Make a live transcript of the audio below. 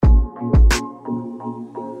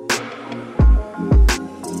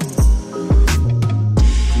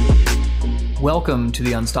Welcome to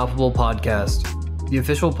the Unstoppable Podcast, the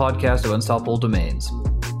official podcast of Unstoppable Domains.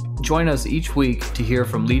 Join us each week to hear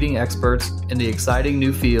from leading experts in the exciting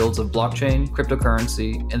new fields of blockchain,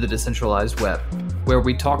 cryptocurrency, and the decentralized web, where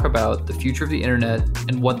we talk about the future of the internet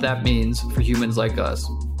and what that means for humans like us.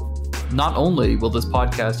 Not only will this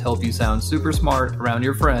podcast help you sound super smart around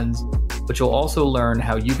your friends, but you'll also learn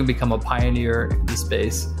how you can become a pioneer in the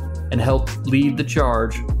space and help lead the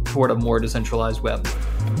charge toward a more decentralized web.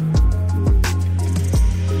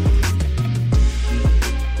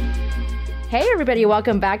 Hey everybody,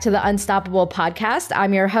 welcome back to the Unstoppable Podcast.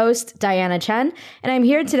 I'm your host, Diana Chen, and I'm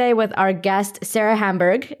here today with our guest, Sarah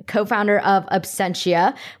Hamburg, co-founder of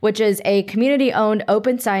Opscientia, which is a community-owned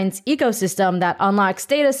open science ecosystem that unlocks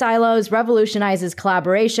data silos, revolutionizes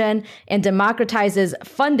collaboration, and democratizes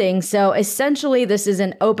funding. So essentially, this is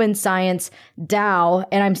an open science DAO,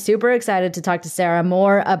 and I'm super excited to talk to Sarah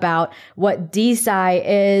more about what DeSci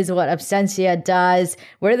is, what Opscientia does,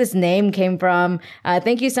 where this name came from.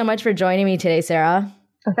 Thank you so much for joining me today, Sarah.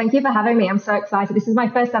 Well, thank you for having me. I'm so excited. This is my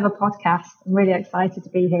first ever podcast. I'm really excited to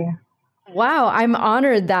be here. Wow, I'm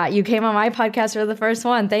honored that you came on my podcast for the first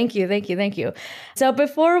one. Thank you. So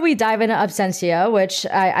before we dive into Opscientia, which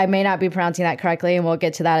I may not be pronouncing that correctly, and we'll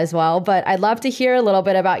get to that as well, but I'd love to hear a little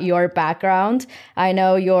bit about your background. I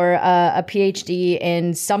know you're a PhD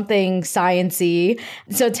in something sciencey.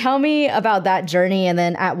 So tell me about that journey, and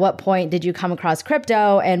then at what point did you come across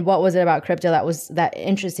crypto, and what was it about crypto that was that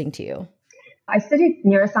interesting to you? I studied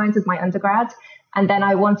neuroscience as my undergrad, and then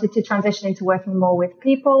I wanted to transition into working more with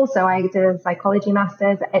people. So I did a psychology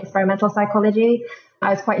master's, experimental psychology.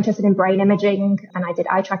 I was quite interested in brain imaging, and I did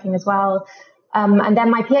eye tracking as well. And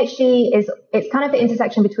then my PhD it's kind of the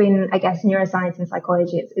intersection between, I guess, neuroscience and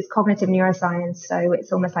psychology. It's cognitive neuroscience. So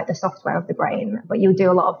it's almost like the software of the brain, but you do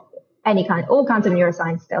a lot of all kinds of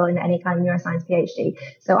neuroscience still in any kind of neuroscience PhD.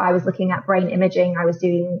 So I was looking at brain imaging. I was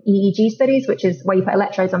doing EEG studies, which is where you put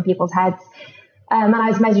electrodes on people's heads. And I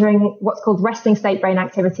was measuring what's called resting state brain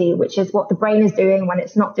activity, which is what the brain is doing when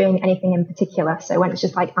it's not doing anything in particular. So when it's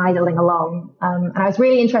just like idling along. And I was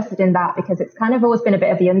really interested in that because it's kind of always been a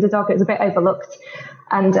bit of the underdog. It was a bit overlooked.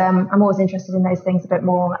 And I'm always interested in those things a bit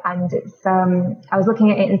more. And I was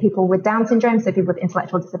looking at it in people with Down syndrome, so people with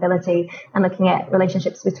intellectual disability, and looking at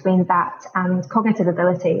relationships between that and cognitive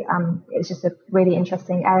ability. It's just a really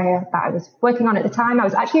interesting area that I was working on at the time. I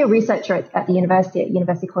was actually a researcher at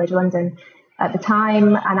University College London at the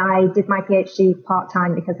time, and I did my PhD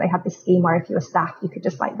part-time because they had this scheme where if you were staff, you could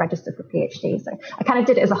just like register for PhD. So I kind of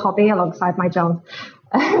did it as a hobby alongside my job.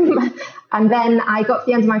 And then I got to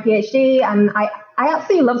the end of my PhD, and I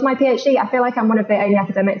absolutely loved my PhD. I feel like I'm one of the only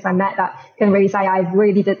academics I met that can really say I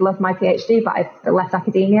really did love my PhD, but I left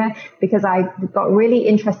academia because I got really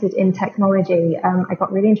interested in technology. I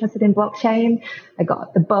got really interested in blockchain. I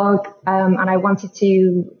got the bug, and I wanted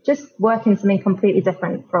to just work in something completely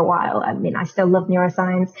different for a while. I mean, I still love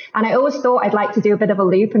neuroscience, and I always thought I'd like to do a bit of a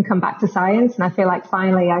loop and come back to science. And I feel like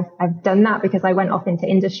finally I've done that because I went off into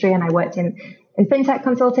industry and I worked in fintech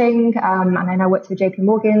consulting, and then I worked for JP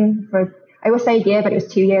Morgan I always say a year, but it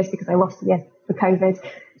was 2 years because I lost a year for COVID.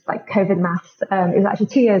 It's like COVID maths. It was actually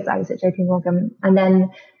 2 years I was at JP Morgan. And then,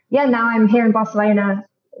 now I'm here in Barcelona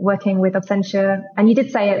working with Opscientia. And you did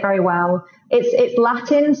say it very well. It's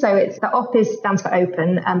Latin, so the op stands for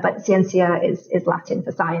open, but Scientia is Latin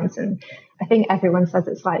for science. And I think everyone says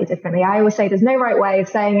it slightly differently. I always say there's no right way of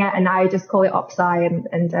saying it, and I just call it Opsci,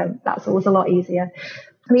 and that's always a lot easier.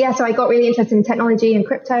 So I got really interested in technology and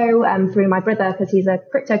crypto through my brother because he's a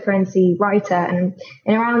cryptocurrency writer. And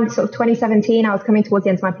in around sort of 2017, I was coming towards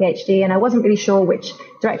the end of my PhD, and I wasn't really sure which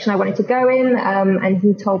direction I wanted to go in. And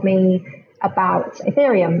he told me about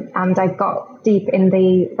Ethereum, and I got deep in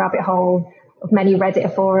the rabbit hole of many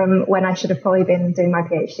Reddit forum when I should have probably been doing my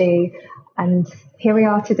PhD. And here we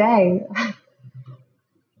are today.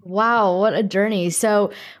 Wow, what a journey.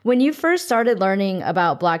 So when you first started learning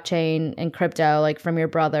about blockchain and crypto, like from your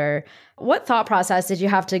brother, what thought process did you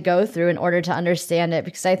have to go through in order to understand it?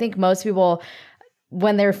 Because I think most people,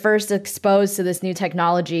 when they're first exposed to this new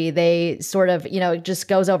technology, they sort of, it just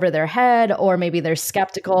goes over their head, or maybe they're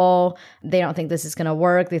skeptical. They don't think this is going to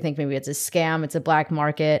work. They think maybe it's a scam, it's a black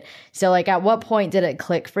market. So like at what point did it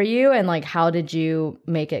click for you, and like how did you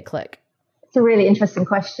make it click? It's a really interesting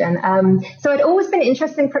question. So I'd always been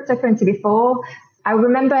interested in cryptocurrency before. I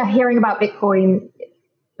remember hearing about Bitcoin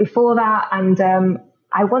before that, and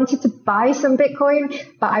I wanted to buy some Bitcoin,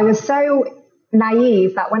 but I was so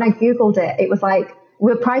naive that when I Googled it, it was like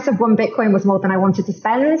the price of one Bitcoin was more than I wanted to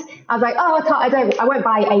spend. I was like, oh, I won't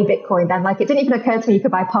buy a Bitcoin then. Like, it didn't even occur to me you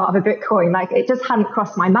could buy part of a Bitcoin. Like, it just hadn't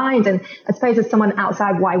crossed my mind. And I suppose as someone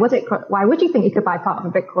outside, why would you think you could buy part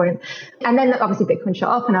of a Bitcoin? And then obviously Bitcoin shot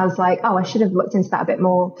up and I was like, oh, I should have looked into that a bit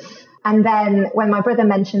more. And then when my brother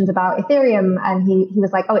mentioned about Ethereum, and he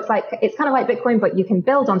was like, oh, it's kind of like Bitcoin, but you can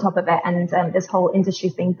build on top of it. And this whole industry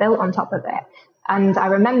is being built on top of it. And I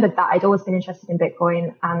remembered that I'd always been interested in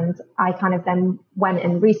Bitcoin, and I kind of then went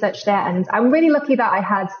and researched it. And I'm really lucky that I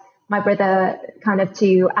had my brother kind of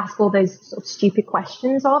to ask all those sort of stupid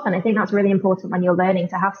questions of. And I think that's really important when you're learning,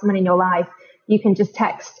 to have someone in your life you can just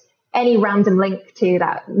text any random link to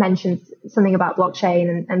that mentions something about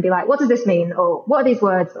blockchain and be like, what does this mean? Or what are these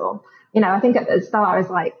words? Or, I think at the start I was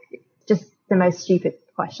like, just the most stupid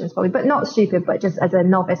questions probably, but not stupid, but just as a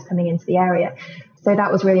novice coming into the area. So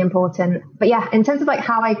that was really important. But yeah, in terms of like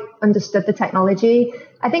how I understood the technology,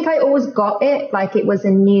 I think I always got it. Like it was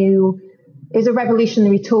a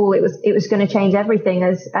revolutionary tool. It was going to change everything,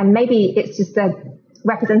 and maybe it's just a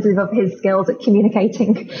representative of his skills at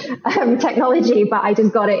communicating technology, but I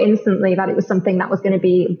just got it instantly that it was something that was going to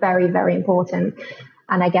be very, very important.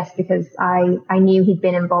 And I guess because I knew he'd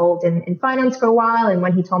been involved in finance for a while, and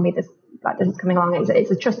when he told me this is coming along,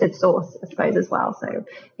 it's a trusted source, I suppose, as well. So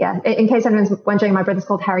yeah, in case anyone's wondering, my brother's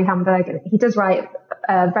called Harry Hamburg, and he does write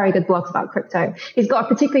very good blogs about crypto. He's got a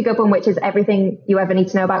particularly good one, which is everything you ever need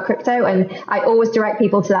to know about crypto. And I always direct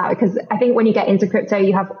people to that, because I think when you get into crypto,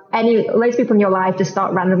 you have loads of people in your life just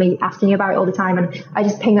start randomly asking you about it all the time. And I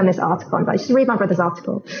just ping them this article and I just read my brother's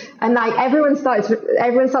article. And like everyone starts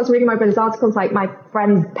reading my brother's articles. Like my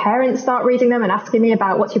friends' parents start reading them and asking me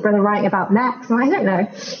about what's your brother writing about next. And I don't know.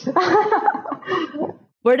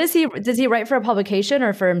 Where does he write for a publication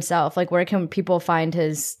or for himself? Like where can people find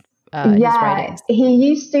his writings? He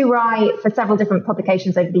used to write for several different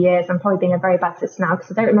publications over the years. I'm probably being a very bad sister now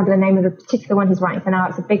because I don't remember the name of the particular one he's writing for now.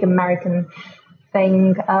 It's a big American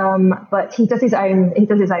thing. But he does his own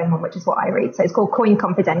one, which is what I read. So it's called Coin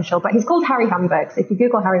Confidential, but he's called Harry Hamburg. So if you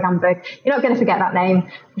Google Harry Hamburg, you're not going to forget that name.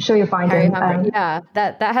 I'm sure you'll find him. Yeah,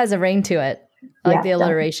 that has a ring to it. I like the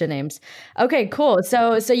alliteration names. Okay, cool.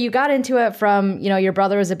 So you got into it from, your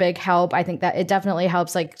brother was a big help. I think that it definitely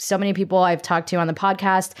helps. Like so many people I've talked to on the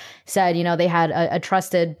podcast said, they had a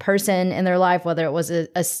trusted person in their life, whether it was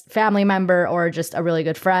a family member or just a really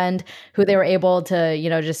good friend who they were able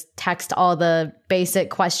to, just text all the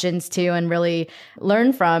basic questions to and really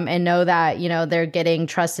learn from and know that, they're getting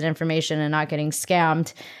trusted information and not getting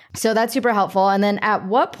scammed. So that's super helpful. And then at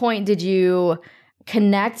what point did you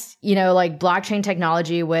connect, like blockchain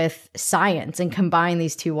technology with science and combine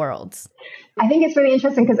these two worlds? I think it's really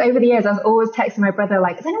interesting because over the years, I was always texting my brother,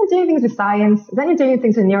 like, is anyone doing things with science? Is anyone doing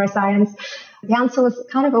things with neuroscience? The answer was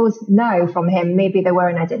kind of always no from him. Maybe there were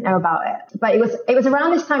and I didn't know about it. But it was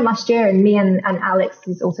around this time last year, and me and Alex,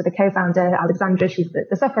 who's also the co-founder, Alexandra, she's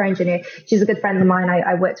the software engineer. She's a good friend of mine.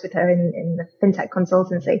 I worked with her in the fintech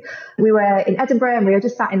consultancy. We were in Edinburgh and we were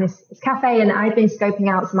just sat in this cafe, and I'd been scoping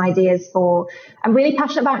out some ideas I'm really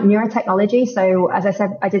passionate about neurotechnology. So as I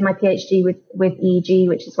said, I did my PhD with EEG,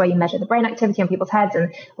 which is where you measure the brain activity on people's heads.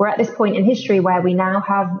 And we're at this point in history where we now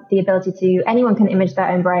have the ability anyone can image their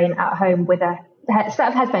own brain at home with a set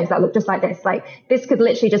of headphones that look just like this. Like this could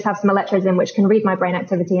literally just have some electrodes in which can read my brain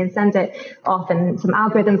activity and send it off, and some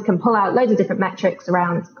algorithms can pull out loads of different metrics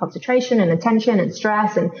around concentration and attention and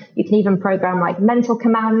stress, and you can even program like mental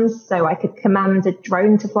commands. So I could command a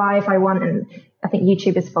drone to fly if I want, and I think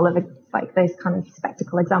YouTube is full of like those kind of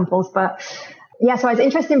spectacle examples. But yeah, so I was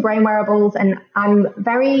interested in brain wearables, and I'm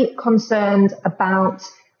very concerned about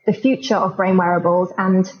the future of brain wearables.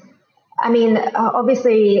 And I mean,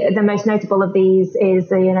 obviously, the most notable of these is,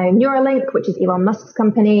 Neuralink, which is Elon Musk's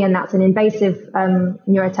company, and that's an invasive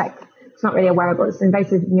neurotech. It's not really a wearable; it's an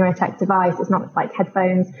invasive neurotech device. It's not like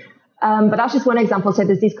headphones, but that's just one example. So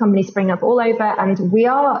there's these companies springing up all over, and we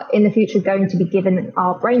are in the future going to be giving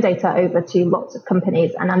our brain data over to lots of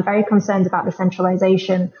companies, and I'm very concerned about the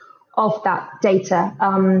centralization of that data.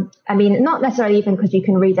 I mean, not necessarily even because you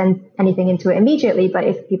can read anything into it immediately, but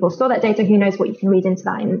if people store that data, who knows what you can read into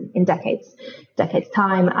that in decades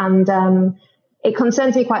time. And it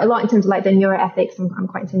concerns me quite a lot in terms of like the neuroethics. I'm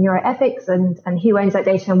quite into neuroethics and who owns that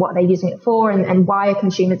data and what they're using it for, and why are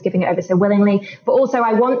consumers giving it over so willingly. But also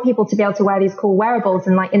I want people to be able to wear these cool wearables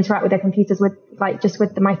and like interact with their computers with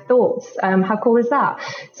my thoughts. How cool is that?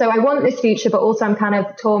 So I want this future, but also I'm kind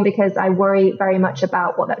of torn because I worry very much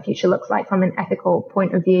about what that future looks like from an ethical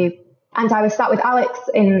point of view. And I was sat with Alex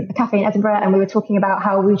in a cafe in Edinburgh, and we were talking about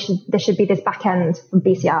how there should be this back end from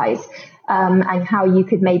BCIs, and how you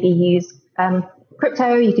could maybe use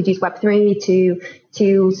crypto. You could use Web3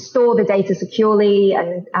 to store the data securely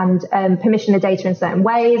and permission the data in certain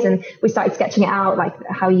ways. And we started sketching it out, like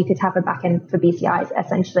how you could have a backend for BCIs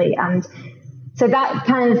essentially. And so that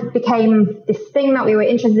kind of became this thing that we were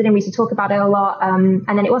interested in. We used to talk about it a lot. And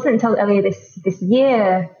then it wasn't until earlier this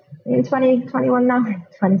year, in 2021 now,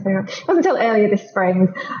 2021, it wasn't until earlier this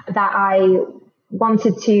spring that I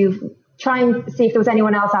wanted to try and see if there was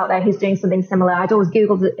anyone else out there who's doing something similar. I'd always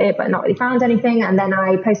Googled it, but not really found anything. And then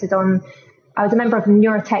I posted on, I was a member of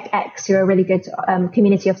Neurotech X, who are a really good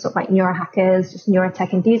community of sort of like neurohackers, just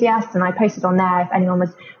neurotech enthusiasts. And I posted on there if anyone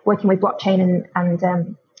was working with blockchain and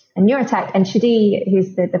neurotech. And Shadi,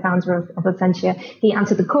 who's the founder of Opscientia, he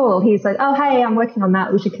answered the call. He said, "Oh, hey, I'm working on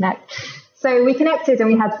that. We should connect." So we connected and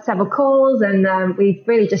we had several calls, and we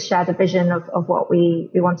really just shared a vision of what we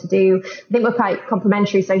want to do. I think we're quite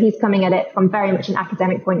complementary. So he's coming at it from very much an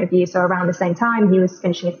academic point of view. So around the same time, he was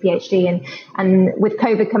finishing his PhD, and with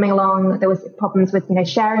COVID coming along, there was problems with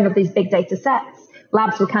sharing of these big data sets.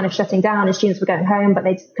 Labs were kind of shutting down, and students were going home, but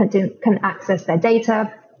they couldn't access their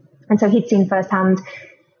data. And so he'd seen firsthand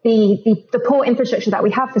the poor infrastructure that we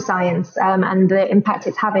have for science and the impact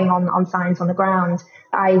it's having on science on the ground.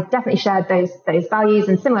 I definitely shared those values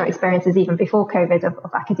and similar experiences even before COVID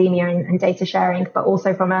of academia and data sharing, but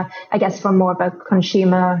also from from more of a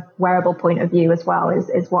consumer wearable point of view as well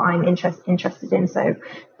is what I'm interested in. So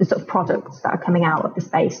the sort of products that are coming out of the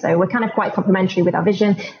space. So we're kind of quite complementary with our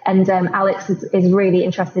vision. And Alex is really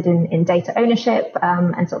interested in data ownership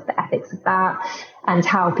and sort of the ethics of that and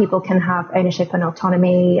how people can have ownership and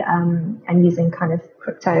autonomy and using kind of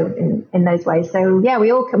crypto in those ways. So yeah,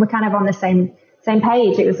 we're kind of on the same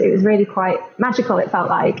page. It was really quite magical, it felt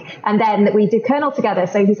like. And then we did Kernel together.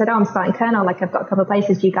 So he said, "Oh, I'm starting Kernel. Like, I've got a couple of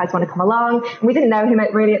places. Do you guys want to come along?" And we didn't know him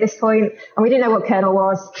really at this point, and we didn't know what Kernel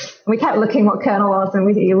was. And we kept looking what Kernel was, and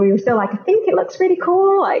we were still like, "I think it looks really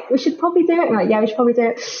cool. Like, we should probably do it." And we're like, "Yeah, we should probably do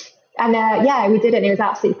it." And we did it, and it was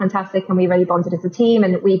absolutely fantastic. And we really bonded as a team,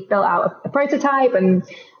 and we built out a prototype, and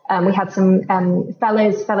we had some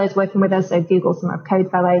fellows working with us, so Google, some of our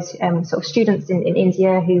code fellows, sort of students in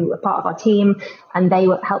India who are part of our team, and they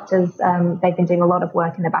helped us. They've been doing a lot of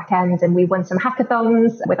work in the back end, and we won some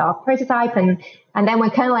hackathons with our prototype. And then when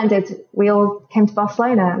Kernel ended, we all came to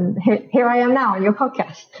Barcelona, and here I am now on your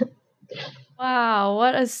podcast. Wow,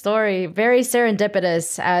 what a story. Very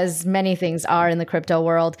serendipitous, as many things are in the crypto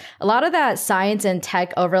world. A lot of that science and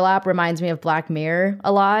tech overlap reminds me of Black Mirror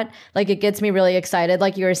a lot. Like, it gets me really excited,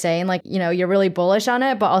 like you were saying, like, you're really bullish on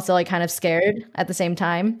it, but also like kind of scared at the same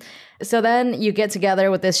time. So then you get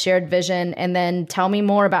together with this shared vision, and then tell me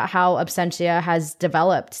more about how Opscientia has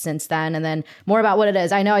developed since then, and then more about what it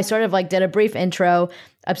is. I know I sort of like did a brief intro.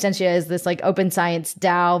 Opscientia is this like open science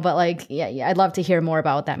DAO, but like, yeah, I'd love to hear more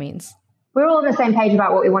about what that means. We're all on the same page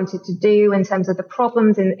about what we wanted to do in terms of the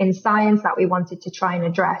problems in science that we wanted to try and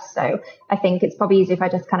address. So I think it's probably easy if I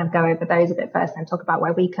just kind of go over those a bit first and talk about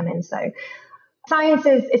where we come in. So science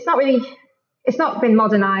it's not been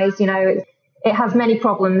modernized, it has many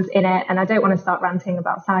problems in it, and I don't want to start ranting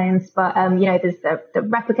about science, but there's the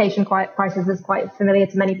replication crisis is quite familiar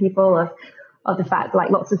to many people of the fact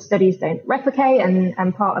like lots of studies don't replicate,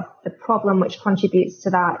 and part of the problem which contributes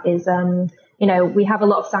to that is we have a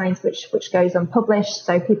lot of science which goes unpublished,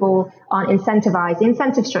 so people aren't incentivized. The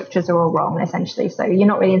incentive structures are all wrong, essentially. So you're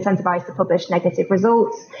not really incentivized to publish negative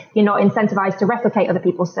results. You're not incentivized to replicate other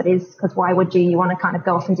people's studies, because why would you? You want to kind of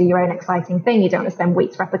go off and do your own exciting thing. You don't want to spend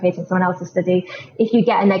weeks replicating someone else's study. If you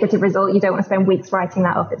get a negative result, you don't want to spend weeks writing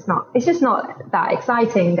that up. It's just not that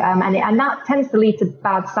exciting. And that tends to lead to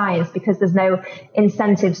bad science, because there's no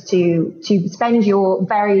incentives to spend your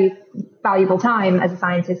very valuable time as a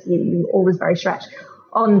scientist. You're always very stretched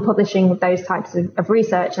on publishing those types of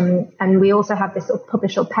research. And we also have this sort of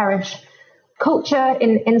publish or perish culture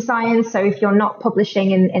in science. So if you're not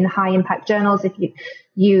publishing in high impact journals, if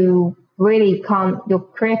you really can't, your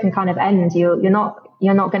career can kind of end. You're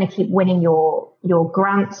not going to keep winning your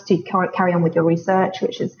grants to carry on with your research,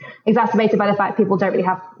 which is exacerbated by the fact people don't really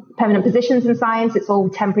have permanent positions in science. It's all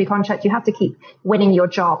temporary contracts. You have to keep winning your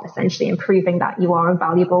job, essentially, and proving that you are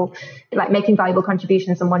valuable, like making valuable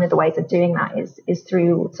contributions. And one of the ways of doing that is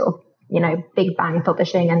through sort of, big bang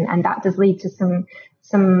publishing. And that does lead to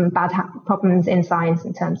some bad problems in science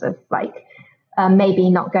in terms of like, maybe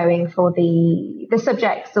not going for the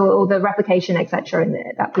subjects or the replication, etc.,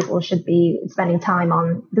 that people should be spending time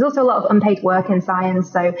on. There's also a lot of unpaid work in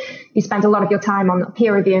science, so you spend a lot of your time on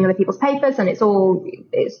peer reviewing other people's papers, and it's all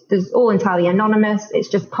entirely anonymous. It's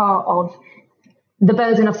just part of the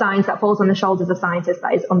burden of science that falls on the shoulders of scientists,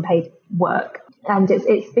 that is unpaid work. And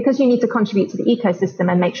it's because you need to contribute to the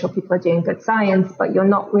ecosystem and make sure people are doing good science, but you're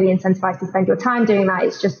not really incentivized to spend your time doing that.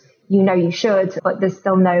 It's just, you should, but there's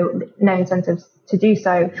still no incentives to do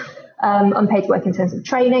so. Unpaid work in terms of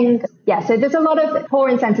training. Yeah, so there's a lot of poor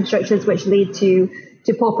incentive structures which lead to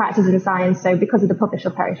poor practice in science. So because of the publish or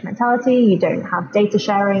perish mentality, you don't have data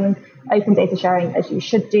sharing, open data sharing as you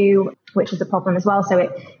should do, which is a problem as well.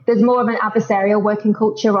 So there's more of an adversarial working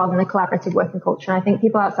culture rather than a collaborative working culture. And I think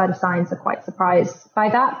people outside of science are quite surprised by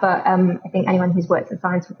that. But I think anyone who's worked in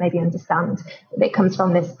science would maybe understand that it comes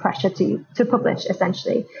from this pressure to publish,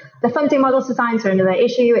 essentially. The funding models for science are another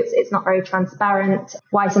issue. It's not very transparent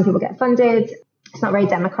why some people get funded. It's not very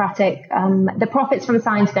democratic. The profits from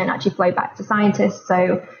science don't actually flow back to scientists.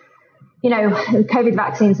 So, COVID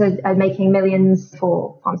vaccines are making millions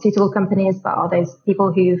for pharmaceutical companies, but are those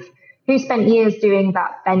people who spent years doing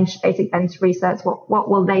that basic bench research, what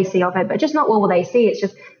will they see of it? But just not what will they see. It's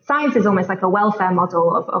just science is almost like a welfare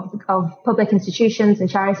model of public institutions, and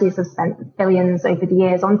charities have spent billions over the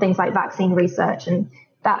years on things like vaccine research, and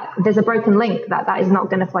that there's a broken link that is not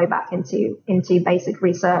going to flow back into basic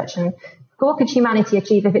research. And what could humanity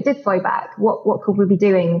achieve if it did flow back? What could we be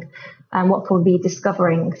doing? And what could we be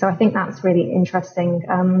discovering? So I think that's really interesting.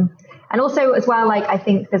 And also as well, I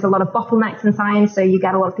think there's a lot of bottlenecks in science. So you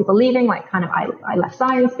get a lot of people leaving, I left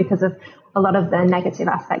science because of a lot of the negative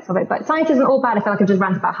aspects of it. But science isn't all bad. I feel like I've just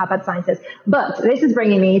ranted about how bad science is. But this is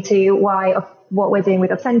bringing me to what we're doing with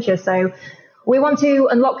Opscientia. So we want to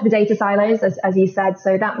unlock the data silos, as you said.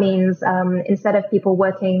 So that means instead of people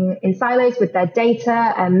working in silos with their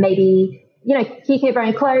data and maybe keeping it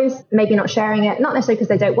very close, maybe not sharing it, not necessarily because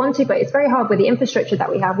they don't want to, but it's very hard with the infrastructure that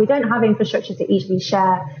we have. We don't have infrastructure to easily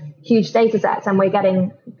share huge data sets, and we're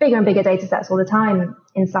getting bigger and bigger data sets all the time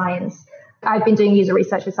in science. I've been doing user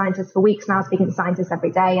research with scientists for weeks now, speaking to scientists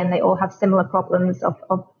every day, and they all have similar problems of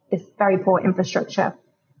this very poor infrastructure.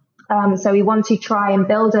 So we want to try and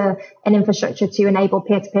build an infrastructure to enable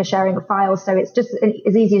peer-to-peer sharing of files. So it's just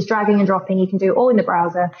as easy as dragging and dropping. You can do it all in the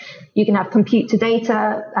browser. You can have compute to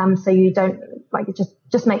data. So you don't it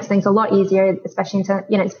just makes things a lot easier, especially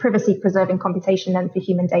it's privacy preserving computation then for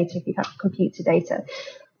human data if you have compute to data.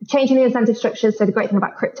 Changing the incentive structures. So the great thing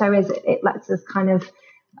about crypto is it lets us kind of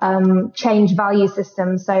change value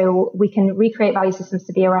systems. So we can recreate value systems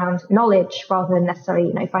to be around knowledge rather than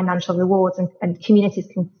necessarily, financial rewards, and communities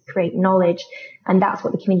can create knowledge. And that's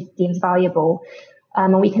what the community deems valuable.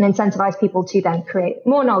 And we can incentivize people to then create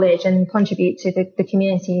more knowledge and contribute to the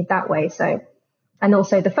community that way. So, and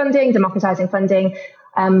also the funding, democratizing funding,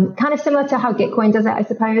 kind of similar to how Gitcoin does it, I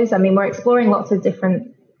suppose. I mean, we're exploring lots of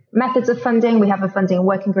different methods of funding. We have a funding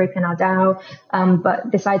working group in our DAO.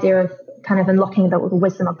 But this idea of kind of unlocking the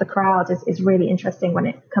wisdom of the crowd is really interesting when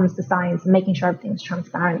it comes to science and making sure everything's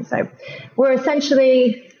transparent. So we're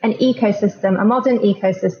essentially an ecosystem, a modern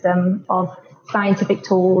ecosystem of scientific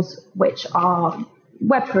tools, which are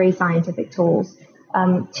Web3 scientific tools,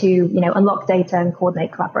 to, unlock data and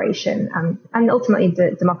coordinate collaboration, and ultimately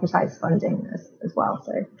democratize funding as well.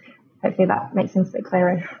 So hopefully that makes things a bit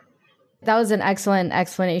clearer. That was an excellent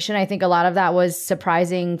explanation. I think a lot of that was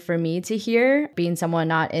surprising for me to hear, being someone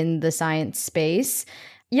not in the science space.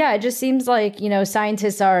 Yeah, it just seems like,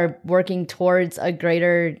 scientists are working towards a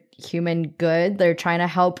greater human good. They're trying to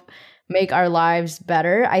help make our lives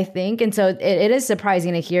better, I think. And so it is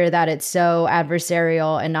surprising to hear that it's so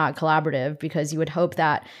adversarial and not collaborative, because you would hope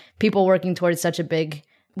that people working towards such a big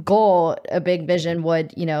goal, a big vision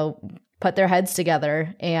would, put their heads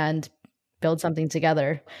together and build something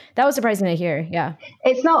together. That was surprising to hear. Yeah.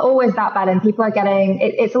 It's not always that bad, and people are getting,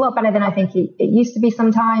 it's a lot better than I think it used to be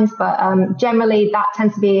sometimes, but generally that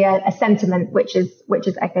tends to be a sentiment which is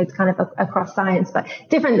echoed kind of across science, but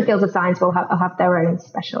different fields of science will have their own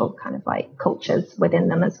special kind of cultures within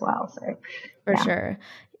them as well. So for sure.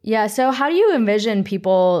 Yeah. So how do you envision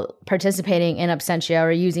people participating in Opscientia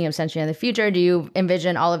or using Opscientia in the future? Do you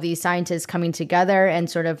envision all of these scientists coming together and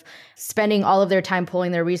sort of spending all of their time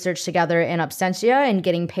pulling their research together in Opscientia and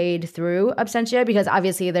getting paid through Opscientia? Because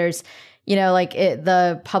obviously there's,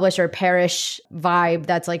 the publish or perish vibe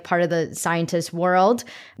that's part of the scientist world.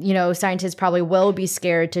 Scientists probably will be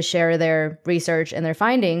scared to share their research and their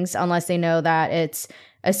findings unless they know that it's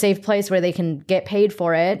a safe place where they can get paid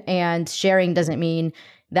for it. And sharing doesn't mean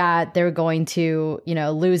that they're going to,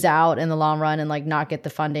 lose out in the long run and not get the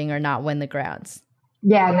funding or not win the grants.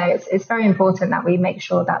 Yeah, no, it's very important that we make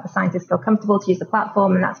sure that the scientists feel comfortable to use the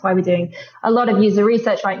platform. And that's why we're doing a lot of user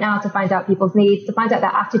research right now to find out people's needs, to find out their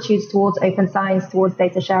attitudes towards open science, towards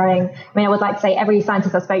data sharing. I mean, I would like to say every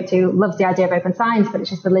scientist I spoke to loves the idea of open science, but it's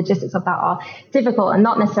just the logistics of that are difficult, and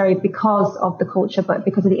not necessarily because of the culture, but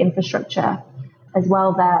because of the infrastructure. as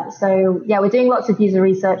well there. So yeah, we're doing lots of user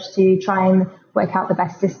research to try and work out the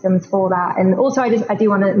best systems for that. And also I do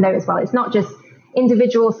want to note as well, it's not just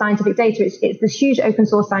individual scientific data, it's this huge open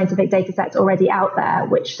source scientific data sets already out there,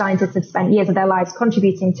 which scientists have spent years of their lives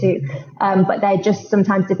contributing to, but they're just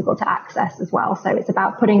sometimes difficult to access as well. So it's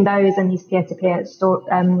about putting those in these peer-to-peer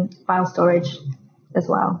file storage as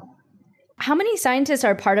well. How many scientists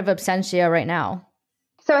are part of Opscientia right now?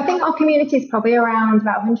 So I think our community is probably around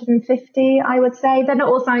about 150, I would say. They're not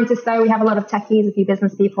all scientists, though. We have a lot of techies, a few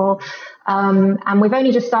business people. And we've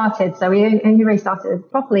only just started. So we only really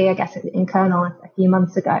started properly, I guess, in kernel a few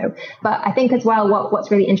months ago. But I think as well,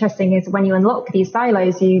 what's really interesting is when you unlock these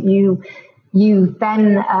silos, you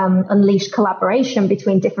then unleash collaboration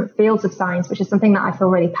between different fields of science, which is something that I feel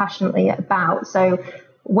really passionately about. So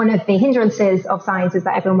one of the hindrances of science is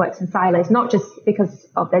that everyone works in silos, not just because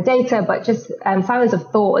of their data, but just silos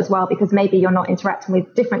of thought as well, because maybe you're not interacting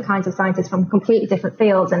with different kinds of scientists from completely different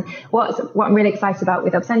fields. And what I'm really excited about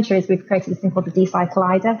with Opscientia is we've created this thing called the DeSci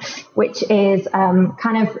Collider, which is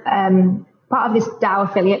part of this DAO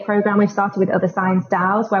affiliate program we've started with other science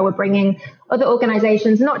DAOs, where we're bringing other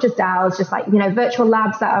organizations, not just DAOs, just like, virtual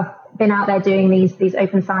labs that have been out there doing these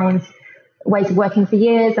open science ways of working for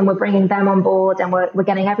years, and we're bringing them on board, and we're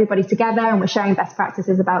getting everybody together, and we're sharing best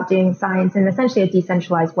practices about doing science in essentially a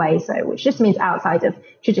decentralized way. So, which just means outside of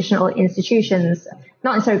traditional institutions,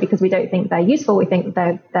 not necessarily because we don't think they're useful. We think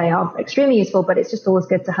they are extremely useful, but it's just always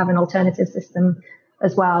good to have an alternative system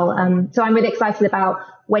as well. So I'm really excited about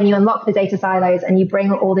when you unlock the data silos and you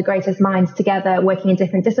bring all the greatest minds together working in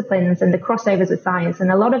different disciplines and the crossovers with science.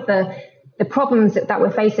 And a lot of the problems that we're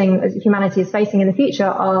facing, as humanity is facing in the future,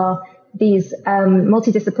 are these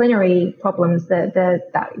multidisciplinary problems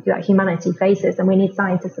that humanity faces, and we need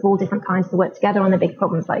scientists of all different kinds to work together on the big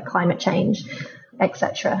problems like climate change,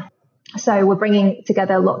 etc. So we're bringing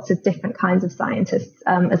together lots of different kinds of scientists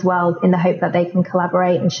as well, in the hope that they can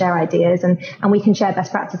collaborate and share ideas, and we can share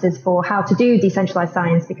best practices for how to do decentralized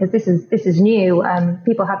science, because this is new.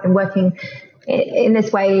 People have been working in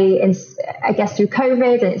this way, I guess, through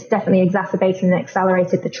COVID, and it's definitely exacerbated and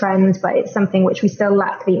accelerated the trend, but it's something which we still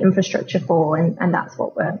lack the infrastructure for, and that's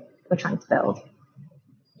what we're trying to build.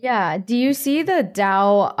 Yeah. Do you see the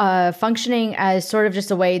DAO functioning as sort of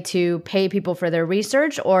just a way to pay people for their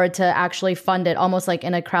research, or to actually fund it, almost like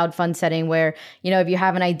in a crowdfund setting where, if you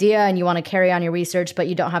have an idea and you want to carry on your research, but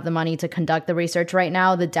you don't have the money to conduct the research right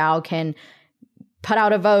now, the DAO can put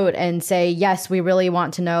out a vote and say, yes, we really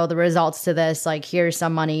want to know the results to this. Like, here's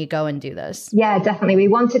some money, go and do this. Yeah, definitely. We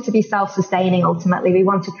want it to be self-sustaining. Ultimately, we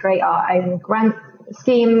want to create our own grant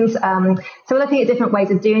schemes. So we're looking at different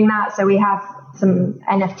ways of doing that. So we have some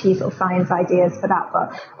NFT sort of science ideas for that,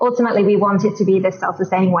 but ultimately we want it to be this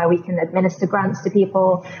self-sustaining where we can administer grants to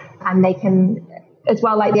people, and they can as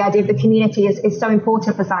well, like the idea of the community is so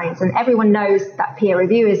important for science, and everyone knows that peer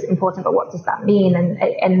review is important, but what does that mean?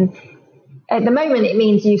 And at the moment, it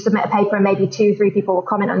means you submit a paper and maybe 2-3 people will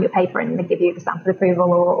comment on your paper and they give you the stamp of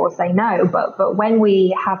approval or say no. But when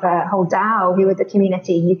we have a whole DAO with the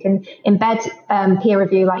community, you can embed peer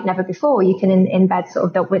review like never before. You can embed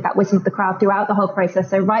sort of with that wisdom of the crowd throughout the whole process.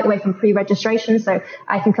 So right away from pre-registration. So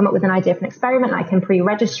I can come up with an idea for an experiment. I can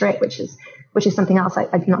pre-register it, which is something else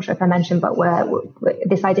I'm not sure if I mentioned, but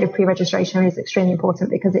this idea of pre-registration is extremely important,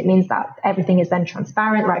 because it means that everything is then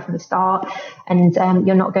transparent right from the start, and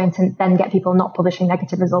you're not going to then get people not publishing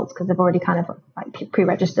negative results because they've already kind of like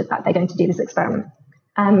pre-registered that they're going to do this experiment.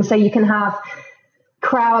 So you can have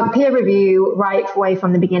crowd peer review right away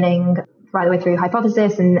from the beginning, right the way through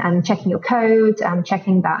hypothesis and checking your code,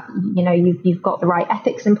 checking that you've got the right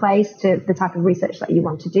ethics in place to the type of research that you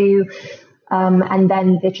want to do. And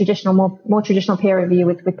then the traditional, more traditional peer review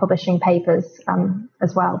with publishing papers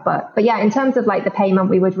as well. But yeah, in terms of like the payment,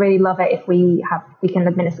 we would really love it if we can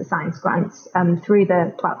administer science grants through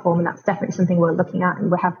the platform, and that's definitely something we're looking at.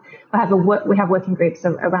 And we have working groups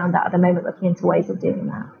around that at the moment, looking into ways of doing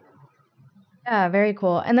that. Yeah, very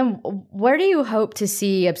cool. And then where do you hope to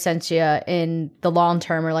see Opscientia in the long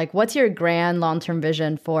term, or like what's your grand long-term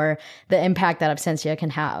vision for the impact that Opscientia can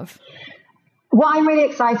have? What I'm really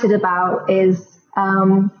excited about is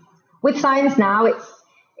with science now,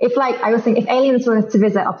 if I was thinking, if aliens were to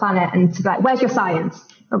visit our planet and to be like, where's your science?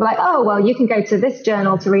 We'll be like, oh, well, you can go to this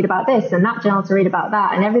journal to read about this and that journal to read about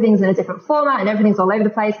that, and everything's in a different format and everything's all over the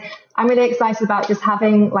place. I'm really excited about just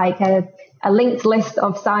having like a linked list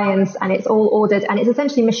of science, and it's all ordered, and it's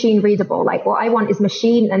essentially machine readable. Like what I want is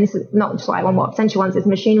and this is not just what I want, what Opscientia wants is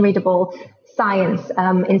machine readable science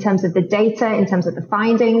in terms of the data, in terms of the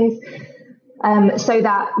findings. so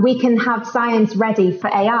that we can have science ready for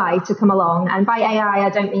AI to come along. And by AI, I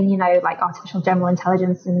don't mean, like artificial general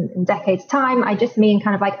intelligence in decades time. I just mean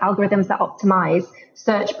kind of like algorithms that optimize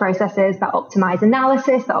search processes, that optimize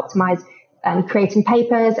analysis, that optimize creating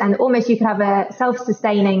papers. And almost you could have a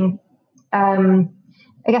self-sustaining, I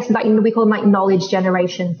guess like we call them like knowledge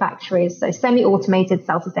generation factories. So semi-automated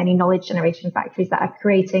self-sustaining knowledge generation factories that are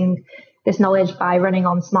creating this knowledge by running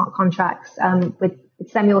on smart contracts with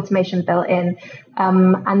semi-automation built in.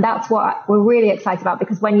 And that's what we're really excited about,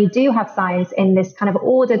 because when you do have science in this kind of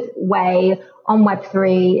ordered way on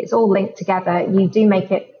Web3, it's all linked together, you do make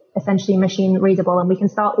it essentially machine readable, and we can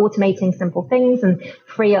start automating simple things and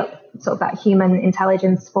free up sort of that human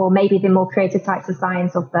intelligence for maybe the more creative types of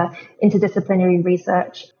science, of the interdisciplinary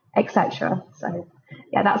research, etc. So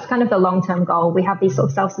yeah, that's kind of the long-term goal. We have these sort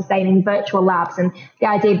of self-sustaining virtual labs, and the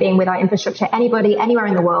idea being with our infrastructure, anybody, anywhere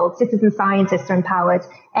in the world, citizen scientists are empowered.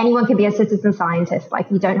 Anyone can be a citizen scientist.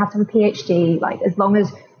 Like, you don't have to have a PhD, like as long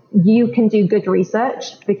as you can do good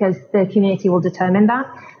research, because the community will determine that.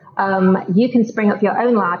 You can spring up your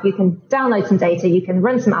own lab, you can download some data, you can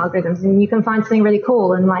run some algorithms, and you can find something really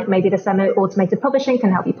cool. And like maybe the semi-automated publishing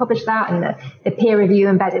can help you publish that, and the peer review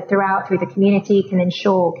embedded throughout through the community can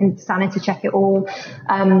sanity check it all.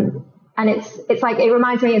 And it's like, it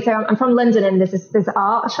reminds me, so I'm from London, and there's this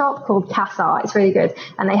art shop called Cass Art. It's really good.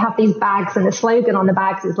 And they have these bags, and the slogan on the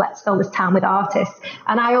bags is "Let's fill this town with artists."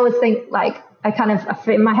 And I always think, like, I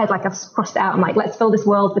in my head, like I've crossed it out. I'm like, let's fill this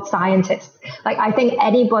world with scientists. Like, I think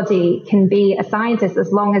anybody can be a scientist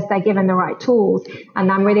as long as they're given the right tools.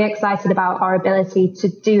 And I'm really excited about our ability to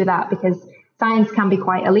do that, because science can be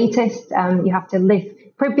quite elitist. You have to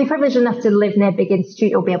be privileged enough to live near big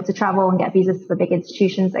institute or be able to travel and get visas for big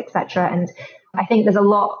institutions, etc. And I think there's a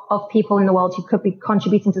lot of people in the world who could be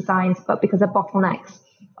contributing to science, but because of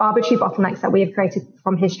arbitrary bottlenecks that we have created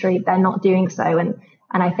from history, they're not doing so.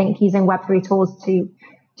 And I think using Web3 tools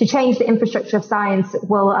to change the infrastructure of science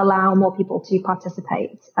will allow more people to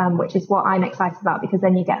participate, which is what I'm excited about, because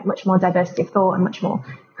then you get much more diversity of thought and much more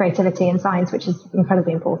creativity in science, which is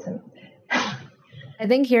incredibly important. I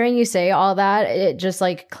think hearing you say all that, it just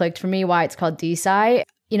like clicked for me why it's called DeSci.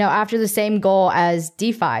 After the same goal as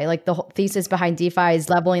DeFi, like the whole thesis behind DeFi is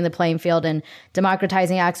leveling the playing field and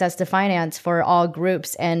democratizing access to finance for all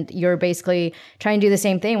groups. And you're basically trying to do the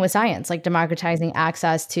same thing with science, like democratizing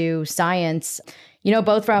access to science,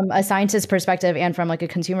 both from a scientist perspective and from like a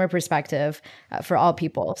consumer perspective for all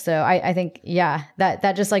people. So I think, yeah,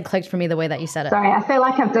 that just like clicked for me the way that you said it. Sorry, I feel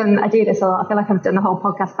like I do this a lot. I feel like I've done the whole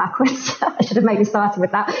podcast backwards. I should have maybe started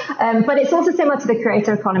with that. But it's also similar to the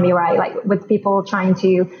creator economy, right? Like with people trying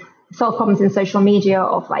to solve problems in social media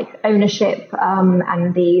of like ownership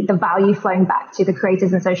and the value flowing back to the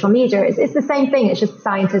creators in social media. It's the same thing. It's just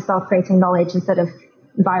scientists are creating knowledge instead of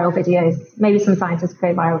viral videos. Maybe some scientists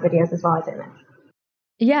create viral videos as well. I don't know.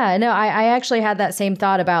 Yeah, no, I actually had that same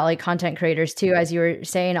thought about like content creators too, as you were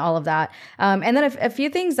saying all of that. And then a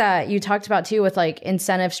few things that you talked about too with like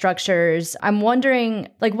incentive structures. I'm wondering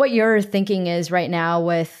like what your thinking is right now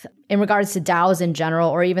in regards to DAOs in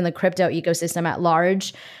general, or even the crypto ecosystem at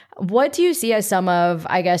large. What do you see as some of,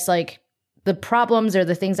 I guess, like the problems or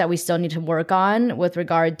the things that we still need to work on with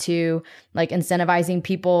regard to like incentivizing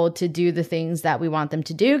people to do the things that we want them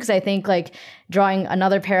to do? Because I think like drawing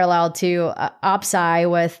another parallel to Opsci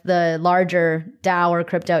with the larger DAO or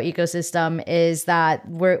crypto ecosystem is that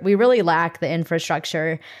we really lack the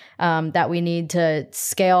infrastructure that we need to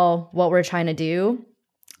scale what we're trying to do.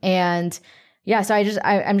 And yeah, so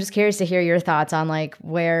I'm just curious to hear your thoughts on like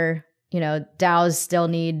where, DAOs still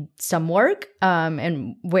need some work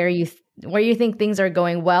and where you think things are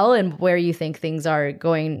going well and where you think things are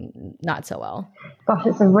going not so well. Gosh,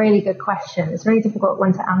 it's a really good question. It's a really difficult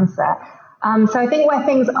one to answer. So I think where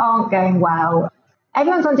things aren't going well,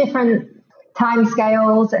 everyone's on different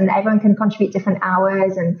timescales and everyone can contribute different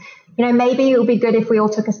hours. And, maybe it would be good if we all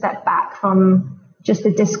took a step back from just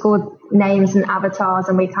the Discord names and avatars,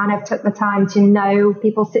 and we kind of took the time to know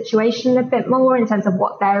people's situation a bit more in terms of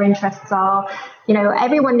what their interests are.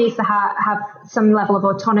 Everyone needs to have some level of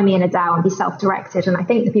autonomy in a DAO and be self-directed. And I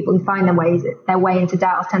think the people who find their way into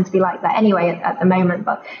DAOs tend to be like that anyway at the moment.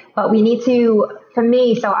 But we need to, for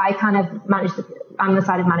me, so I kind of I'm the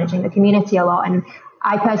side of managing the community a lot. And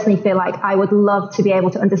I personally feel like I would love to be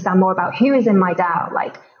able to understand more about who is in my DAO,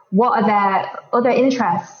 like what are their other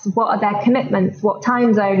interests? What are their commitments? What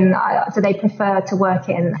time zone do they prefer to work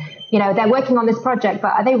in? They're working on this project,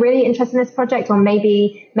 but are they really interested in this project? Or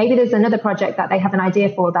maybe there's another project that they have an idea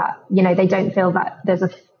for that, they don't feel that there's a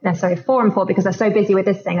necessary forum for because they're so busy with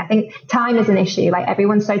this thing. I think time is an issue. Like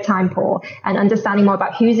everyone's so time poor, and understanding more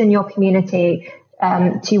about who's in your community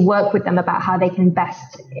to work with them about how they can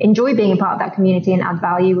best enjoy being a part of that community and add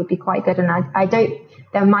value would be quite good. And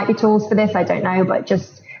there might be tools for this, I don't know, but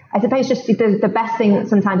I suppose the best thing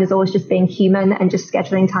sometimes is always just being human and just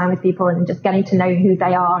scheduling time with people and just getting to know who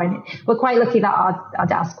they are. And we're quite lucky that our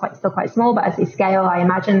DAO's still quite small, but as we scale, I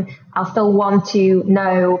imagine I'll still want to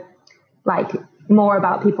know like more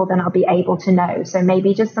about people than I'll be able to know. So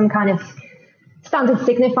maybe just some kind of standard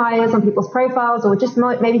signifiers on people's profiles, or just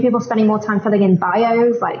maybe people spending more time filling in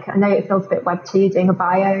bios. Like, I know it feels a bit Web 2 doing a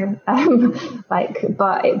bio,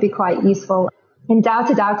 but it'd be quite useful. And DAO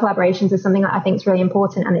to DAO collaborations is something that I think is really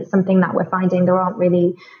important, and it's something that we're finding there aren't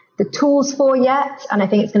really the tools for yet, and I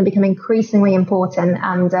think it's going to become increasingly important.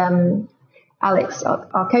 And Alex,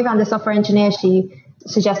 our co-founder software engineer, she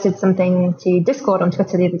suggested something to Discord on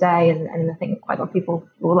Twitter the other day, and I think quite a lot of people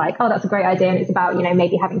were like, oh, that's a great idea. And it's about,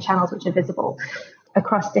 maybe having channels which are visible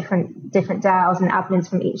across different DAOs and admins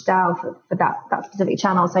from each DAO for that specific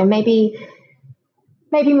channel. So maybe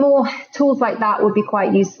more tools like that would be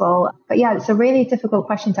quite useful. But yeah, it's a really difficult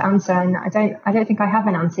question to answer, and I don't think I have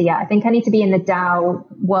an answer yet. I think I need to be in the DAO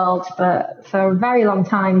world for a very long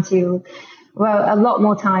time a lot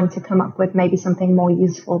more time to come up with maybe something more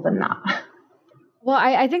useful than that. Well,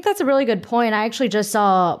 I think that's a really good point. I actually just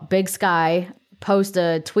saw Big Sky post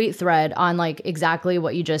a tweet thread on like exactly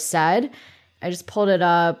what you just said. I just pulled it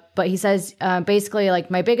up, but he says basically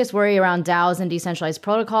like my biggest worry around DAOs and decentralized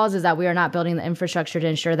protocols is that we are not building the infrastructure to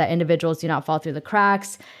ensure that individuals do not fall through the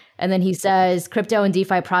cracks. And then he says crypto and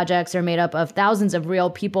DeFi projects are made up of thousands of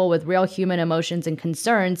real people with real human emotions and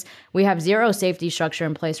concerns. We have zero safety structure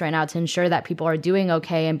in place right now to ensure that people are doing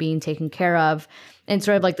okay and being taken care of. And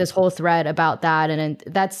sort of like this whole thread about that. And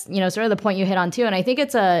that's, sort of the point you hit on too. And I think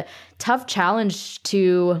it's a tough challenge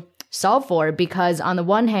to solve for, because on the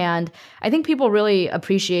one hand, I think people really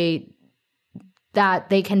appreciate that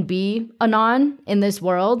they can be anon in this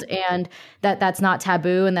world, and that that's not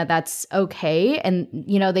taboo, and that that's okay. And,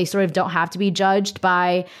 they sort of don't have to be judged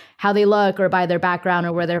by how they look or by their background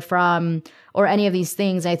or where they're from or any of these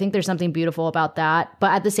things. I think there's something beautiful about that.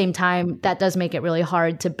 But at the same time, that does make it really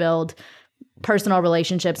hard to build personal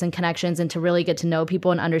relationships and connections, and to really get to know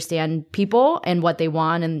people and understand people and what they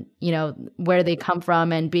want, and, where they come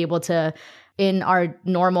from, and be able to, in our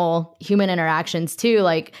normal human interactions too,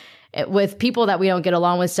 like with people that we don't get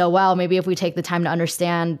along with so well, maybe if we take the time to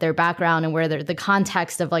understand their background and where the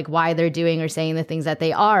context of like why they're doing or saying the things that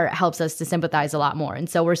they are, helps us to sympathize a lot more. And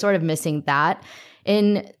so we're sort of missing that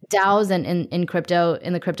in DAOs and in crypto,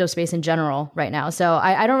 in the crypto space in general right now. So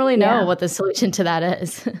I don't really know what the solution to that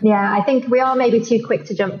is. Yeah, I think we are maybe too quick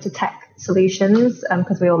to jump to tech solutions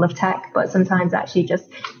because we all love tech, but sometimes actually just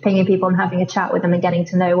pinging people and having a chat with them and getting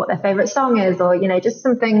to know what their favorite song is, or, just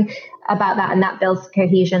something about that. And that builds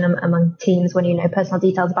cohesion among teams when you know personal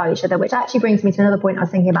details about each other, which actually brings me to another point I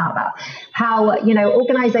was thinking about how,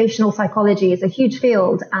 organizational psychology is a huge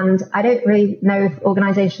field. And I don't really know if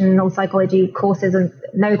organizational psychology courses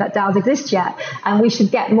know that DAOs exist yet. And we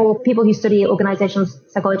should get more people who study organizational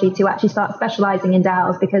psychology to actually start specializing in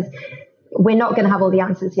DAOs, because we're not going to have all the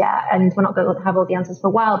answers yet, and we're not going to have all the answers for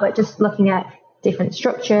a while, but just looking at different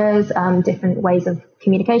structures, different ways of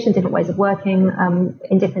communication, different ways of working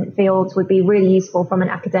in different fields would be really useful from an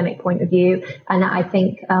academic point of view. And I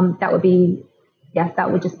think that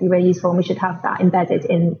would just be really useful, and we should have that embedded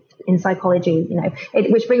in psychology,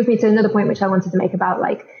 which brings me to another point which I wanted to make about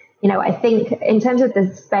I think in terms of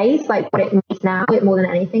the space, like what it needs now more than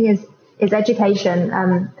anything is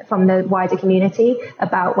education from the wider community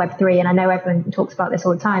about Web3. And I know everyone talks about this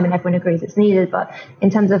all the time and everyone agrees it's needed. But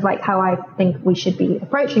in terms of how I think we should be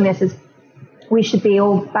approaching this, is we should be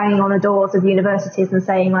all banging on the doors of universities and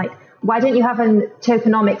saying, why don't you have a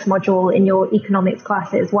tokenomics module in your economics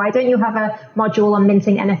classes? Why don't you have a module on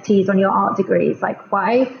minting NFTs on your art degrees?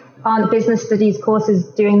 Why aren't business studies courses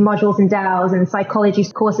doing modules in DAOs, and psychology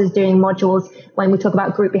courses doing modules when we talk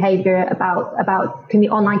about group behavior, about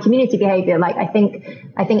online community behavior? I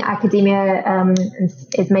think academia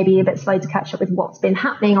is maybe a bit slow to catch up with what's been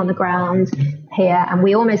happening on the ground here, and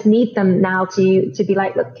we almost need them now to be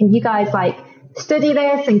look, can you guys study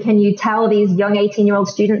this, and can you tell these young 18-year-old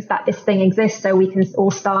students that this thing exists, so we can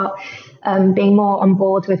all start being more on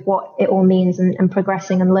board with what it all means, and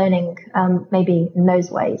progressing and learning maybe in those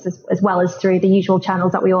ways, as well as through the usual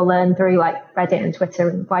channels that we all learn through, like Reddit and Twitter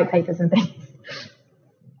and white papers and things.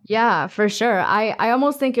 Yeah, for sure. I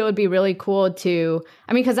almost think it would be really cool to,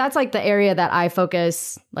 because that's the area that I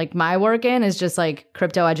focus my work in, is just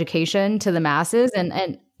crypto education to the masses. And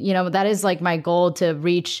that is my goal, to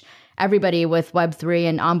reach everybody with Web3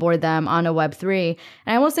 and onboard them onto Web3.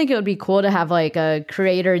 And I almost think it would be cool to have like a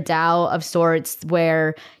creator DAO of sorts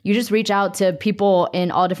where you just reach out to people in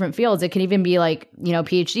all different fields. It can even be like,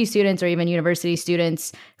 PhD students or even university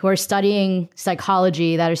students who are studying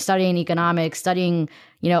psychology, that are studying economics, studying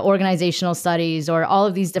organizational studies, or all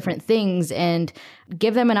of these different things, and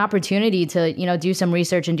give them an opportunity to, do some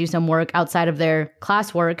research and do some work outside of their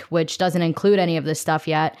classwork, which doesn't include any of this stuff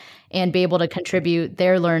yet, and be able to contribute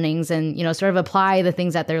their learnings and, sort of apply the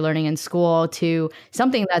things that they're learning in school to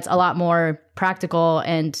something that's a lot more practical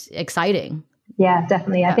and exciting. Yeah,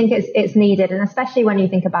 definitely. I think it's needed. And especially when you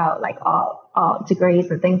think about like art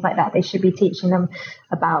degrees and things like that, they should be teaching them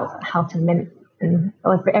about how to mint and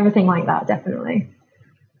everything like that, definitely.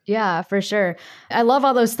 Yeah, for sure. I love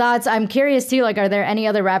all those thoughts. I'm curious too, like, are there any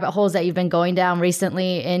other rabbit holes that you've been going down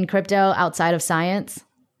recently in crypto outside of science?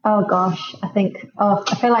 Oh gosh, I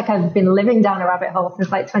feel like I've been living down a rabbit hole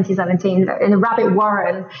since like 2017 in a rabbit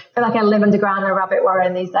warren. I feel like I live underground in a rabbit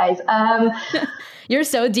warren these days. You're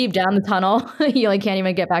so deep down the tunnel, you like can't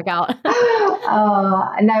even get back out.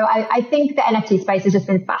 No, I think the NFT space has just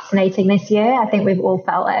been fascinating this year. I think we've all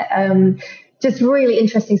felt it. Just really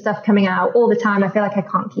interesting stuff coming out all the time. I feel like I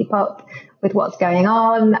can't keep up with what's going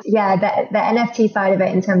on. Yeah, the NFT side of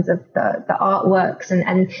it in terms of the artworks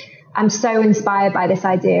and I'm so inspired by this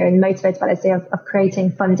idea and motivated by this idea of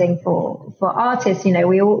creating funding for artists.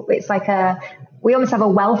 We almost have a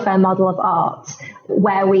welfare model of art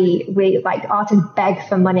where we like artists beg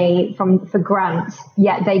for money for grants,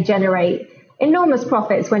 yet they generate enormous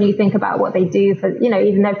profits when you think about what they do for,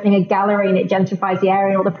 even opening a gallery and it gentrifies the area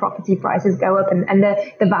and all the property prices go up and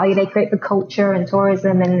the value they create for culture and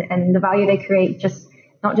tourism and the value they create just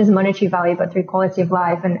not just monetary value, but through quality of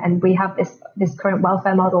life. And we have this current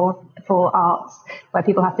welfare model for arts where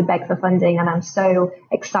people have to beg for funding. And I'm so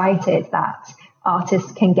excited that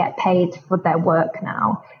artists can get paid for their work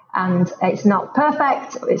now. And it's not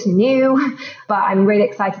perfect, it's new, but I'm really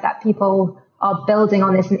excited that people are building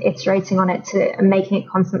on this and iterating on it and making it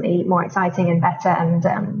constantly more exciting and better.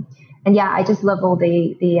 And yeah, I just love all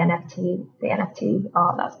the NFT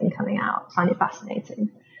art that's been coming out. I find it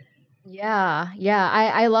fascinating. Yeah.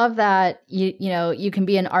 I love that you can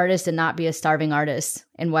be an artist and not be a starving artist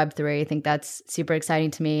in Web3. I think that's super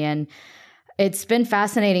exciting to me. And it's been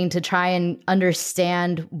fascinating to try and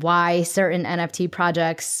understand why certain NFT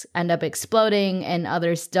projects end up exploding and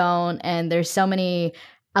others don't. And there's so many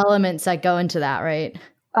elements that go into that, right?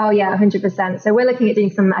 Oh yeah, 100%. So we're looking at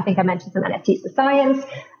doing I think I mentioned some NFTs for science.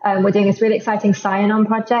 We're doing this really exciting sign-on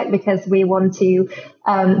project because we want to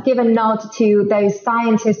give a nod to those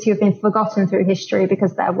scientists who have been forgotten through history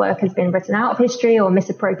because their work has been written out of history or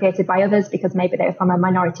misappropriated by others because maybe they're from a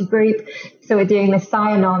minority group. So we're doing this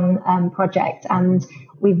sign-on project, and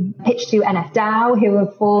we've pitched to NFDAO, who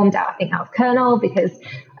have formed, I think, out of Kernel, because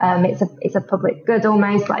it's a public good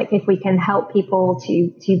almost. Like if we can help people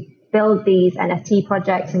to build these NFT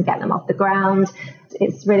projects and get them off the ground.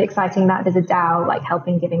 It's really exciting that there's a DAO like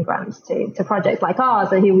helping giving grants to projects like ours,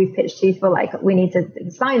 or who we've pitched to for like, we need a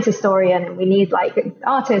science historian and we need like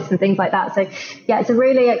artists and things like that. So yeah, it's a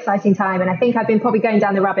really exciting time. And I think I've been probably going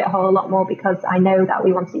down the rabbit hole a lot more because I know that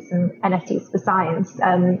we want to see some NFTs for science.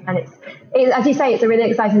 And it's as you say, it's a really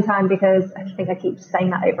exciting time because I think I keep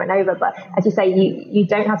saying that over and over, but as you say, you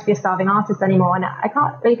don't have to be a starving artist anymore. And I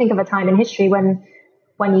can't really think of a time in history when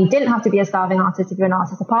you didn't have to be a starving artist if you're an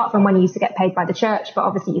artist, apart from when you used to get paid by the church, but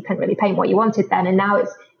obviously you couldn't really paint what you wanted then. And now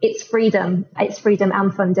it's freedom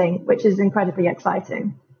and funding, which is incredibly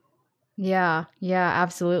exciting. Yeah,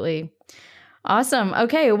 absolutely. Awesome.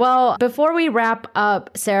 Okay. Well, before we wrap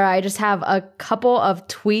up, Sarah, I just have a couple of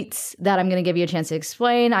tweets that I'm going to give you a chance to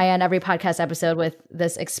explain. I end every podcast episode with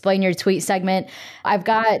this explain your tweet segment. I've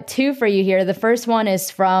got two for you here. The first one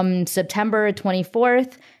is from September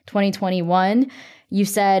 24th, 2021. You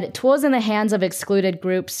said, tools in the hands of excluded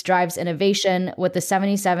groups drives innovation. With the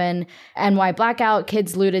 77 NY blackout,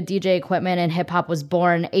 kids looted DJ equipment and hip hop was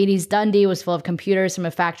born. 80s Dundee was full of computers from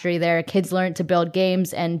a factory there. Kids learned to build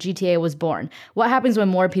games and GTA was born. What happens when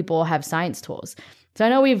more people have science tools? So I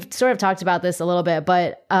know we've sort of talked about this a little bit,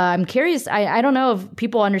 but I'm curious. I don't know if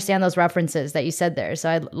people understand those references that you said there. So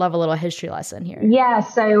I'd love a little history lesson here. Yeah.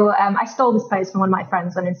 So I stole this post from one of my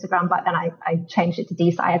friends on Instagram, but then I changed it to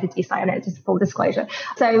DSci. I had a DSci on it, just full disclosure.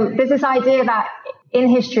 So there's this idea that in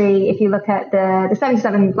history, if you look at the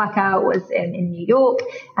 77 blackout was in New York,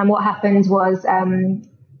 and what happened was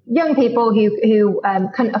young people who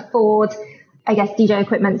couldn't afford I guess, DJ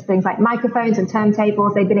equipment, things like microphones and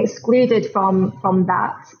turntables. They've been excluded from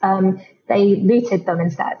that. They looted them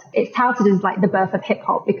instead. It's touted as like the birth of hip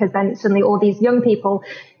hop, because then suddenly all these young people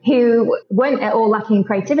who weren't at all lacking in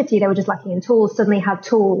creativity, they were just lacking in tools, suddenly had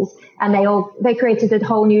tools, and they created a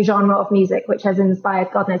whole new genre of music, which has inspired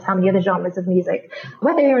God knows how many other genres of music.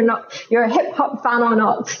 Whether you're a hip hop fan or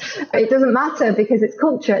not, it doesn't matter, because it's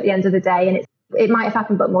culture at the end of the day, and it might have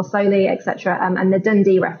happened, but more slowly, etc. And the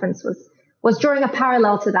Dundee reference was drawing a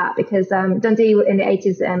parallel to that, because Dundee in the 80s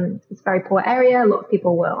is a very poor area. A lot of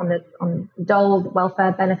people were on dole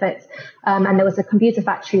welfare benefits, and there was a computer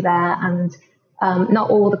factory there, and not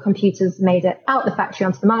all the computers made it out the factory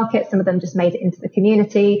onto the market. Some of them just made it into the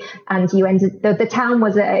community, and the town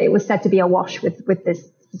was said to be awash with this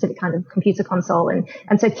specific kind of computer console,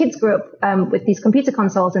 and so kids grew up with these computer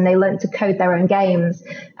consoles, and they learned to code their own games,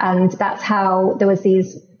 and that's how there was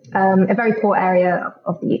these. A very poor area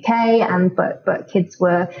of the UK, but kids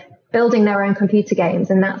were building their own computer games,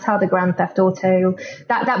 and that's how the Grand Theft Auto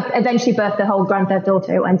that eventually birthed the whole Grand Theft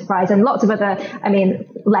Auto enterprise, and lots of other. I mean,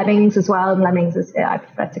 Lemmings as well. And Lemmings I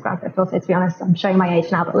prefer to Grand Theft Auto, to be honest. I'm showing my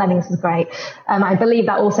age now, but Lemmings was great. I believe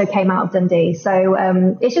that also came out of Dundee. So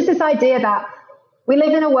it's just this idea that we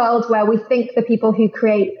live in a world where we think the people who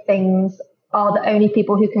create things are the only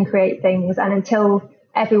people who can create things, and until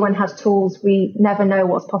everyone has tools, we never know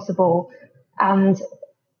what's possible. And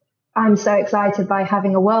I'm so excited by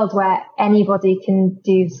having a world where anybody can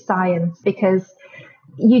do science, because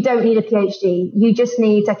you don't need a PhD. You just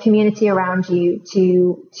need a community around you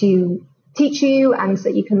to teach you and so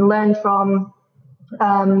you can learn from.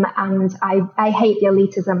 And I hate the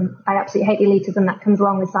elitism. I absolutely hate the elitism that comes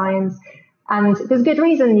along with science. And there's good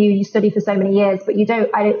reason you study for so many years, but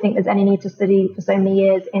I don't think there's any need to study for so many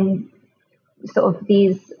years in sort of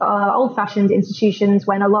these old-fashioned institutions,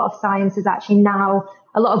 when a lot of science is actually now,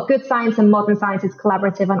 a lot of good science and modern science is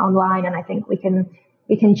collaborative and online, and I think we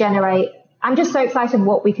can generate. I'm just so excited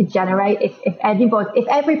what we could generate if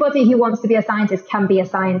everybody who wants to be a scientist can be a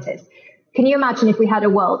scientist. Can you imagine if we had a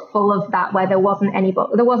world full of that, where there wasn't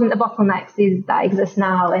the bottlenecks that exist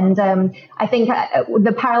now? And I think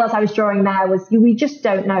the parallels I was drawing there was we just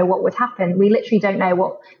don't know what would happen. We literally don't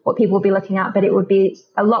know what people would be looking at, but it would be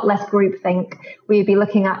a lot less groupthink. We'd be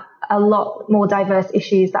looking at a lot more diverse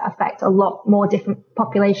issues that affect a lot more different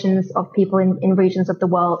populations of people in regions of the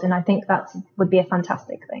world. And I think that would be a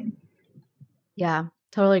fantastic thing. Yeah,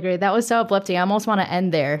 totally agree. That was so uplifting. I almost want to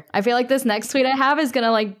end there. I feel like this next tweet I have is going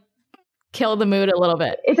to kill the mood a little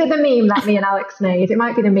bit. Is it the meme that me and Alex made? It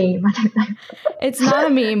might be the meme. I don't know. It's not a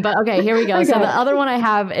meme, but okay, here we go. Okay. So the other one I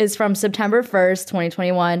have is from September 1st,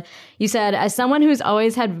 2021. You said, as someone who's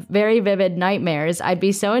always had very vivid nightmares, I'd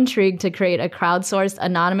be so intrigued to create a crowdsourced,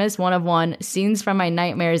 anonymous one-of-one scenes from my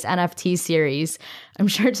nightmares NFT series. I'm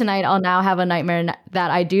sure tonight I'll now have a nightmare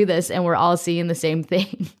that I do this and we're all seeing the same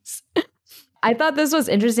things. I thought this was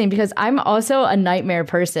interesting because I'm also a nightmare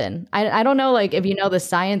person. I don't know, if you know the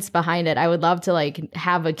science behind it. I would love to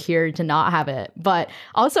have a cure to not have it. But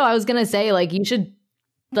also I was going to say you should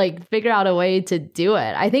figure out a way to do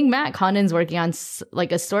it. I think Matt Condon's working on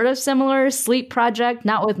a sort of similar sleep project,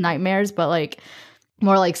 not with nightmares, but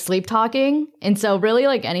more sleep talking. And so really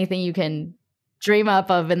anything you can dream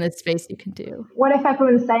up of in this space you can do. What if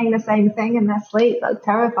everyone's saying the same thing in their sleep? That's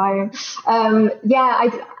terrifying.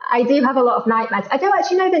 I do have a lot of nightmares. I don't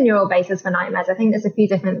actually know the neural basis for nightmares. I think there's a few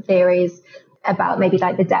different theories about maybe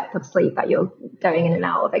the depth of sleep that you're going in and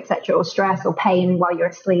out of, etc., or stress or pain while you're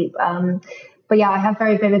asleep. But yeah, I have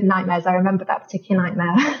very vivid nightmares. I remember that particular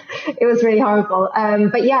nightmare. It was really horrible.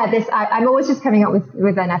 But yeah, I'm always just coming up with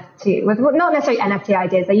NFT, with not necessarily NFT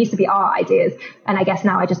ideas. They used to be art ideas. And I guess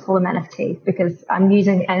now I just call them NFT because I'm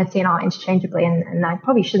using NFT and art interchangeably, and I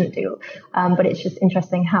probably shouldn't do. But it's just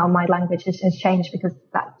interesting how my language has changed, because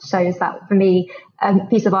that shows that for me, a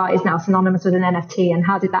piece of art is now synonymous with an NFT. And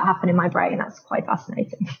how did that happen in my brain? That's quite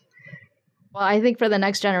fascinating. Well, I think for the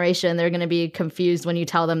next generation, they're going to be confused when you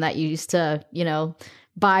tell them that you used to,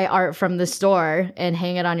 buy art from the store and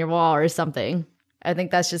hang it on your wall or something. I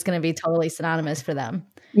think that's just going to be totally synonymous for them.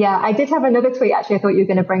 Yeah, I did have another tweet actually I thought you were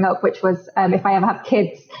going to bring up, which was if I ever have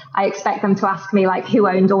kids, I expect them to ask me who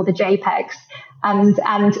owned all the JPEGs. And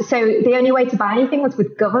so the only way to buy anything was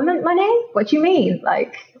with government money. What do you mean?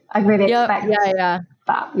 I really expect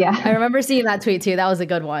that. Yeah. I remember seeing that tweet too. That was a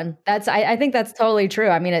good one. I think that's totally true.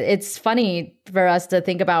 I mean, it's funny for us to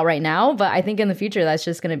think about right now, but I think in the future, that's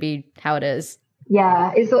just going to be how it is.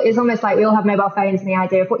 Yeah, it's almost like we all have mobile phones, and the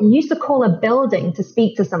idea of what you used to call a building to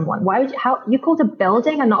speak to someone. How you called a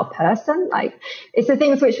building and not a person? It's the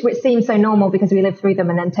things which seem so normal because we live through them,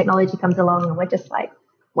 and then technology comes along and we're just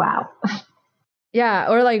wow. Yeah,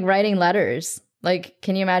 or like writing letters. Like,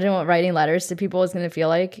 can you imagine what writing letters to people is going to feel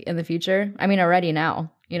like in the future? I mean, already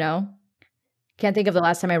now, Can't think of the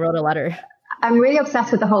last time I wrote a letter. I'm really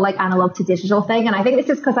obsessed with the whole like analog to digital thing. And I think this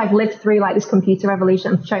is because I've lived through like this computer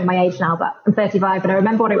revolution. I'm showing my age now, but I'm 35 and I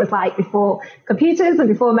remember what it was like before computers and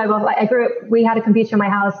before mobile. Like we had a computer in my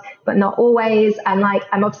house, but not always. And like,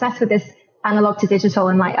 I'm obsessed with this analog to digital.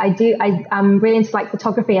 And like, I'm really into like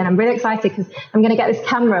photography, and I'm really excited because I'm going to get this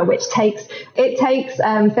camera, which takes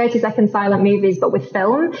 30-second silent movies, but with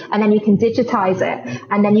film, and then you can digitize it,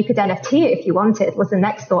 and then you could NFT it if you wanted, was the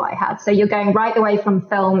next thought I had. So you're going right away from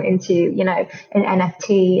film into, an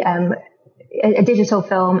NFT, a digital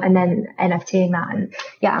film, and then NFTing that. And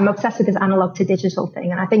yeah, I'm obsessed with this analog to digital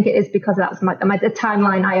thing. And I think it is because that's the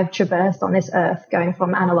timeline I have traversed on this earth, going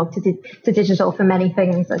from analog to digital for many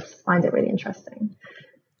things. I just find it really interesting.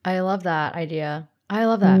 I love that idea. I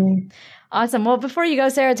love that. Awesome. Well, before you go,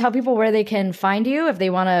 Sarah, tell people where they can find you if they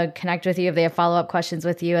want to connect with you, if they have follow-up questions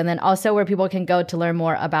with you, and then also where people can go to learn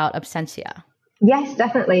more about Opscientia. Yes,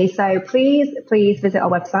 definitely. So please visit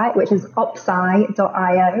our website, which is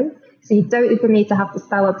opsci.io. So you don't even need to have to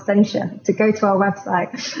spell Opscientia to go to our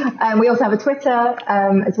website. We also have a Twitter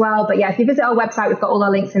as well. But yeah, if you visit our website, we've got all our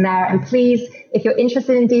links in there. And please, if you're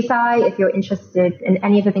interested in DeSci, if you're interested in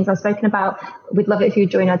any of the things I've spoken about, we'd love it if you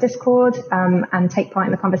join our Discord and take part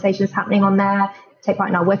in the conversations happening on there, take part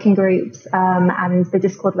in our working groups. And the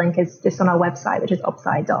Discord link is just on our website, which is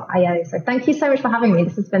opsci.io. So thank you so much for having me.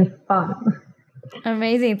 This has been fun.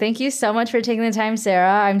 Amazing. Thank you so much for taking the time,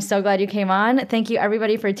 Sarah. I'm so glad you came on. Thank you,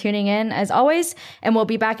 everybody, for tuning in, as always. And we'll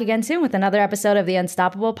be back again soon with another episode of the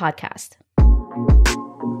Unstoppable Podcast.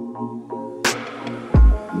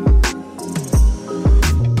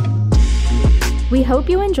 We hope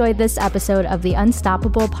you enjoyed this episode of the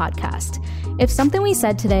Unstoppable Podcast. If something we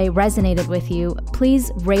said today resonated with you,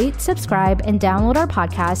 please rate, subscribe, and download our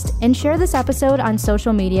podcast, and share this episode on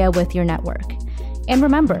social media with your network. And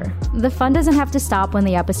remember, the fun doesn't have to stop when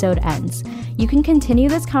the episode ends. You can continue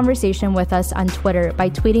this conversation with us on Twitter by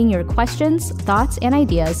tweeting your questions, thoughts, and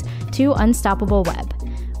ideas to Unstoppable Web.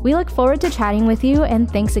 We look forward to chatting with you, and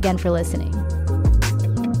thanks again for listening.